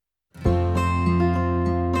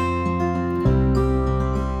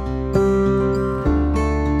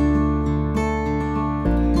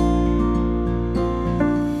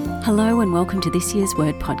and welcome to this year's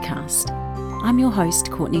Word podcast. I'm your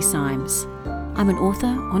host, Courtney Symes. I'm an author,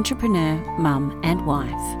 entrepreneur, mum and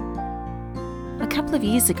wife. A couple of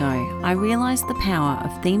years ago, I realised the power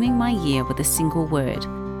of theming my year with a single word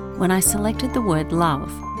when I selected the word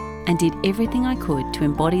love and did everything I could to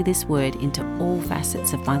embody this word into all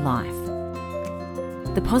facets of my life.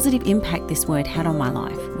 The positive impact this word had on my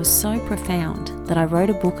life was so profound that I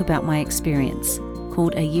wrote a book about my experience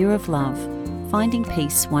called A Year of Love, Finding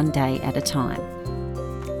Peace One Day at a Time.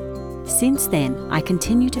 Since then, I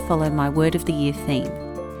continue to follow my Word of the Year theme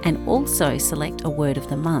and also select a Word of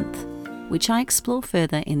the Month, which I explore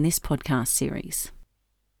further in this podcast series.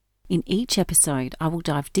 In each episode, I will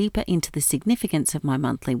dive deeper into the significance of my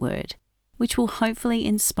monthly word, which will hopefully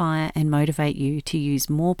inspire and motivate you to use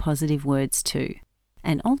more positive words too,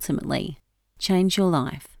 and ultimately, change your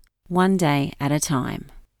life, one day at a time.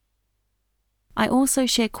 I also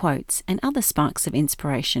share quotes and other sparks of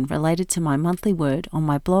inspiration related to my monthly word on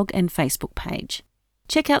my blog and Facebook page.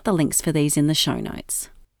 Check out the links for these in the show notes.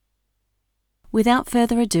 Without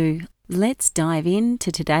further ado, let's dive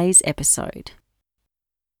into today's episode.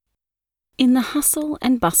 In the hustle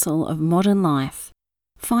and bustle of modern life,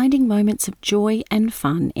 finding moments of joy and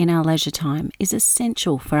fun in our leisure time is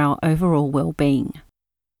essential for our overall well-being.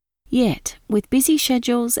 Yet, with busy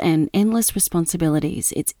schedules and endless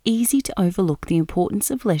responsibilities, it's easy to overlook the importance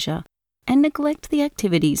of leisure and neglect the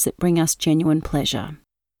activities that bring us genuine pleasure.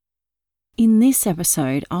 In this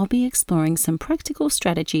episode, I'll be exploring some practical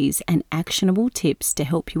strategies and actionable tips to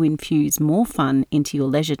help you infuse more fun into your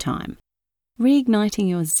leisure time, reigniting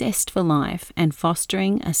your zest for life and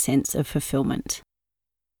fostering a sense of fulfillment.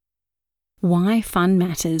 Why fun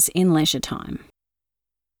matters in leisure time.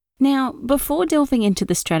 Now, before delving into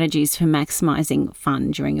the strategies for maximising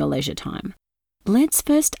fun during your leisure time, let's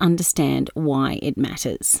first understand why it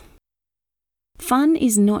matters. Fun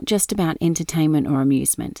is not just about entertainment or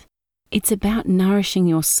amusement. It's about nourishing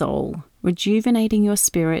your soul, rejuvenating your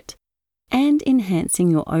spirit, and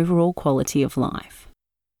enhancing your overall quality of life.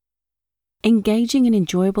 Engaging in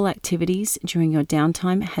enjoyable activities during your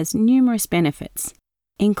downtime has numerous benefits,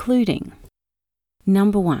 including: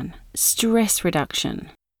 Number 1, stress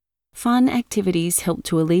reduction. Fun activities help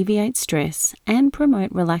to alleviate stress and promote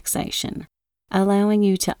relaxation, allowing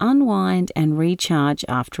you to unwind and recharge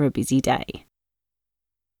after a busy day.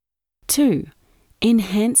 2.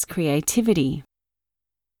 Enhance creativity.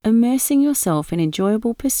 Immersing yourself in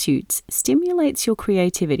enjoyable pursuits stimulates your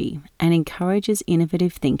creativity and encourages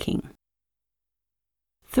innovative thinking.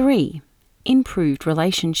 3. Improved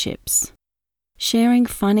relationships. Sharing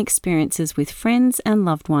fun experiences with friends and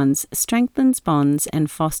loved ones strengthens bonds and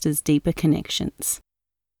fosters deeper connections.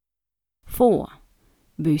 4.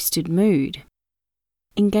 Boosted mood.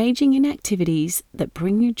 Engaging in activities that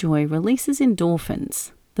bring you joy releases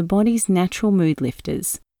endorphins, the body's natural mood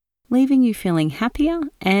lifters, leaving you feeling happier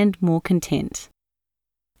and more content.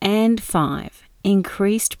 And 5.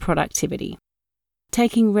 Increased productivity.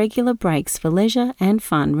 Taking regular breaks for leisure and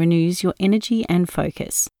fun renews your energy and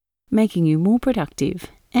focus, making you more productive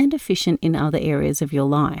and efficient in other areas of your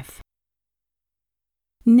life.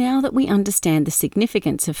 Now that we understand the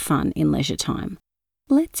significance of fun in leisure time,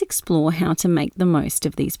 let's explore how to make the most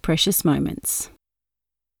of these precious moments.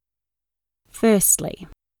 Firstly,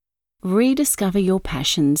 rediscover your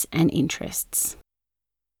passions and interests.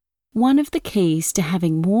 One of the keys to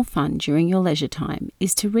having more fun during your leisure time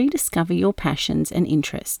is to rediscover your passions and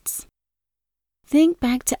interests. Think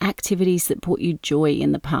back to activities that brought you joy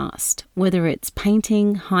in the past, whether it's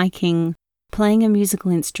painting, hiking, playing a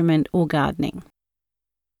musical instrument, or gardening.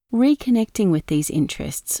 Reconnecting with these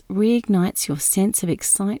interests reignites your sense of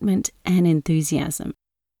excitement and enthusiasm,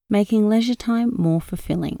 making leisure time more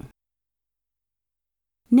fulfilling.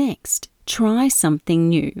 Next, try something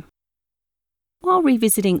new. While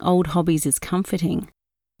revisiting old hobbies is comforting,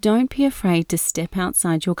 don't be afraid to step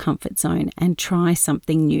outside your comfort zone and try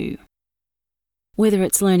something new. Whether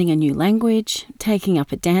it's learning a new language, taking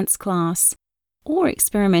up a dance class, or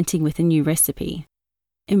experimenting with a new recipe,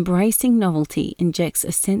 embracing novelty injects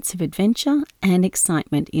a sense of adventure and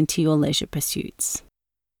excitement into your leisure pursuits.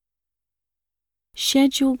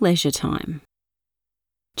 Schedule leisure time.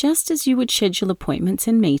 Just as you would schedule appointments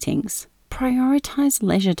and meetings, prioritize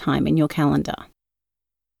leisure time in your calendar.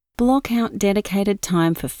 Block out dedicated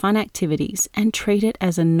time for fun activities and treat it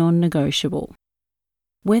as a non-negotiable.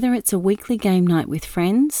 Whether it's a weekly game night with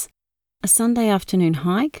friends, a Sunday afternoon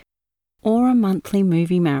hike, or a monthly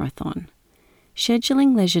movie marathon,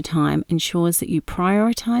 scheduling leisure time ensures that you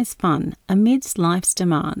prioritize fun amidst life's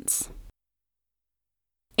demands.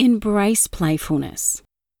 Embrace playfulness.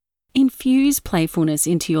 Infuse playfulness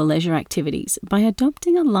into your leisure activities by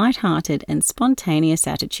adopting a light-hearted and spontaneous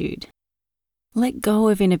attitude. Let go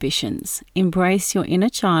of inhibitions, embrace your inner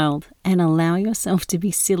child, and allow yourself to be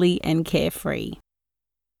silly and carefree.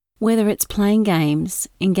 Whether it's playing games,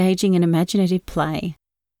 engaging in imaginative play,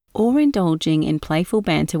 or indulging in playful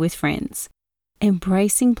banter with friends,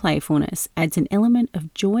 embracing playfulness adds an element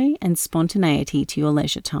of joy and spontaneity to your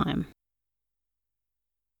leisure time.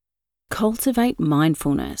 Cultivate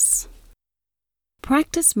mindfulness.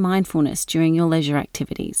 Practice mindfulness during your leisure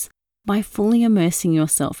activities by fully immersing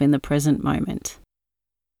yourself in the present moment.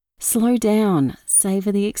 Slow down,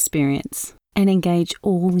 savour the experience, and engage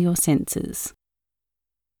all your senses.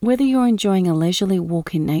 Whether you're enjoying a leisurely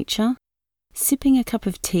walk in nature, sipping a cup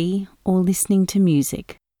of tea, or listening to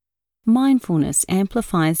music, mindfulness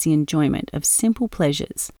amplifies the enjoyment of simple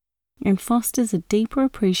pleasures and fosters a deeper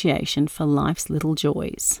appreciation for life's little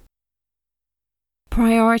joys.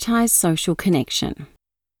 Prioritise social connection.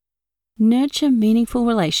 Nurture meaningful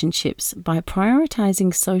relationships by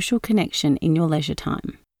prioritising social connection in your leisure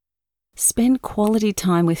time. Spend quality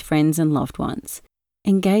time with friends and loved ones,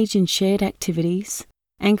 engage in shared activities,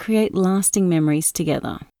 and create lasting memories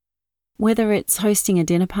together. Whether it's hosting a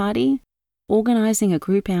dinner party, organising a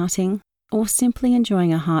group outing, or simply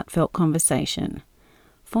enjoying a heartfelt conversation,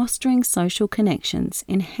 fostering social connections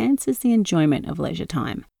enhances the enjoyment of leisure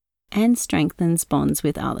time and strengthens bonds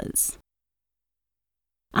with others.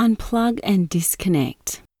 Unplug and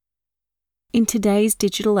disconnect. In today's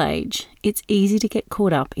digital age, it's easy to get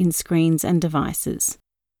caught up in screens and devices,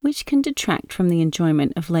 which can detract from the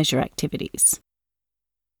enjoyment of leisure activities.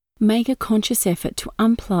 Make a conscious effort to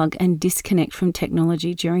unplug and disconnect from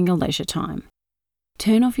technology during your leisure time.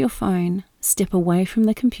 Turn off your phone, step away from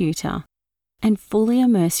the computer, and fully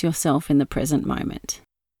immerse yourself in the present moment.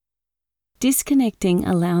 Disconnecting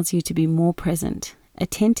allows you to be more present,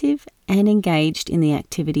 attentive, and engaged in the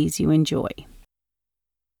activities you enjoy.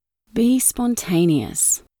 Be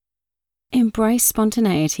spontaneous. Embrace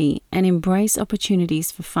spontaneity and embrace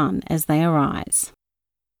opportunities for fun as they arise.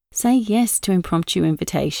 Say yes to impromptu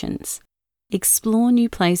invitations. Explore new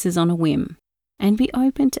places on a whim, and be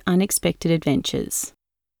open to unexpected adventures.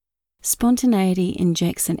 Spontaneity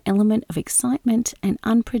injects an element of excitement and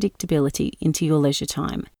unpredictability into your leisure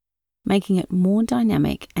time, making it more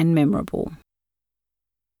dynamic and memorable.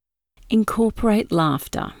 Incorporate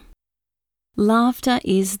laughter. Laughter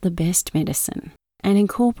is the best medicine, and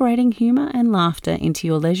incorporating humour and laughter into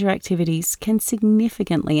your leisure activities can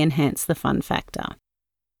significantly enhance the fun factor.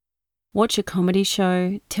 Watch a comedy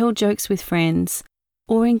show, tell jokes with friends,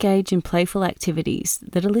 or engage in playful activities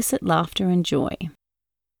that elicit laughter and joy.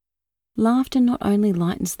 Laughter not only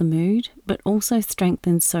lightens the mood, but also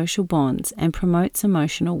strengthens social bonds and promotes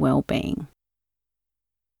emotional well-being.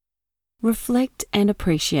 Reflect and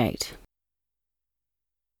appreciate.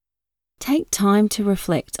 Take time to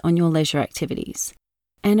reflect on your leisure activities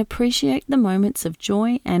and appreciate the moments of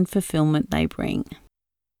joy and fulfillment they bring.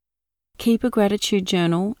 Keep a gratitude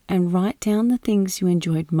journal and write down the things you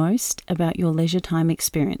enjoyed most about your leisure time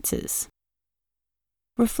experiences.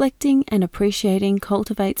 Reflecting and appreciating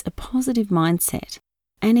cultivates a positive mindset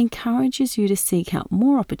and encourages you to seek out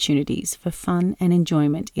more opportunities for fun and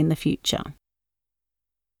enjoyment in the future.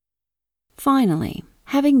 Finally,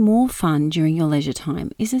 having more fun during your leisure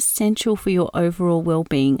time is essential for your overall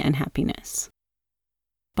well-being and happiness.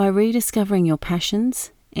 By rediscovering your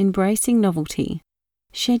passions, embracing novelty,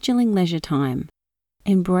 scheduling leisure time,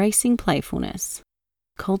 embracing playfulness,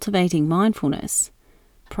 cultivating mindfulness,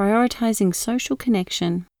 prioritizing social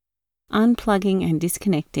connection, unplugging and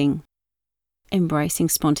disconnecting, embracing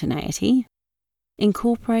spontaneity,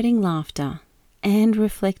 incorporating laughter, and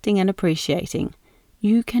reflecting and appreciating,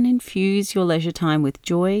 you can infuse your leisure time with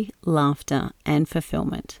joy, laughter, and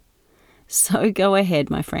fulfillment. So go ahead,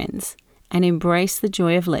 my friends, and embrace the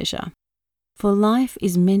joy of leisure, for life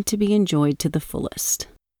is meant to be enjoyed to the fullest.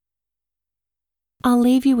 I'll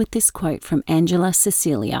leave you with this quote from Angela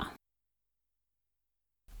Cecilia.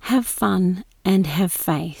 Have fun and have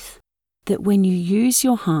faith that when you use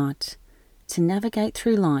your heart to navigate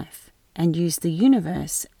through life and use the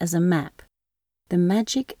universe as a map, the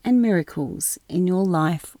magic and miracles in your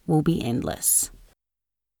life will be endless.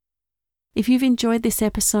 If you've enjoyed this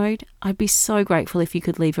episode, I'd be so grateful if you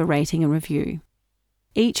could leave a rating and review.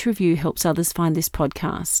 Each review helps others find this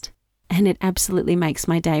podcast, and it absolutely makes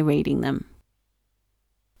my day reading them.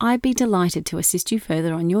 I'd be delighted to assist you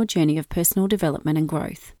further on your journey of personal development and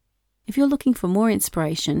growth. If you're looking for more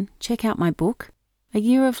inspiration, check out my book, A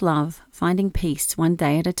Year of Love, Finding Peace One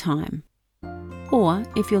Day at a Time. Or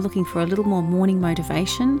if you're looking for a little more morning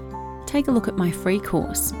motivation, take a look at my free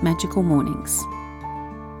course, Magical Mornings.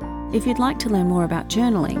 If you'd like to learn more about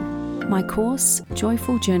journaling, my course,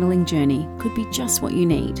 Joyful Journaling Journey, could be just what you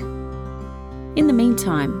need. In the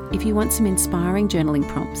meantime, if you want some inspiring journaling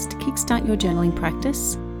prompts to kickstart your journaling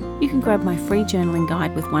practice, you can grab my free journaling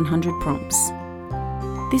guide with 100 prompts.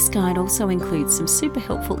 This guide also includes some super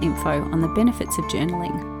helpful info on the benefits of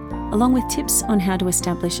journaling, along with tips on how to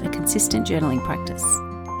establish a consistent journaling practice.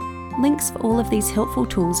 Links for all of these helpful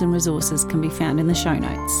tools and resources can be found in the show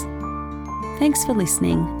notes. Thanks for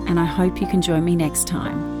listening, and I hope you can join me next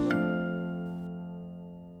time.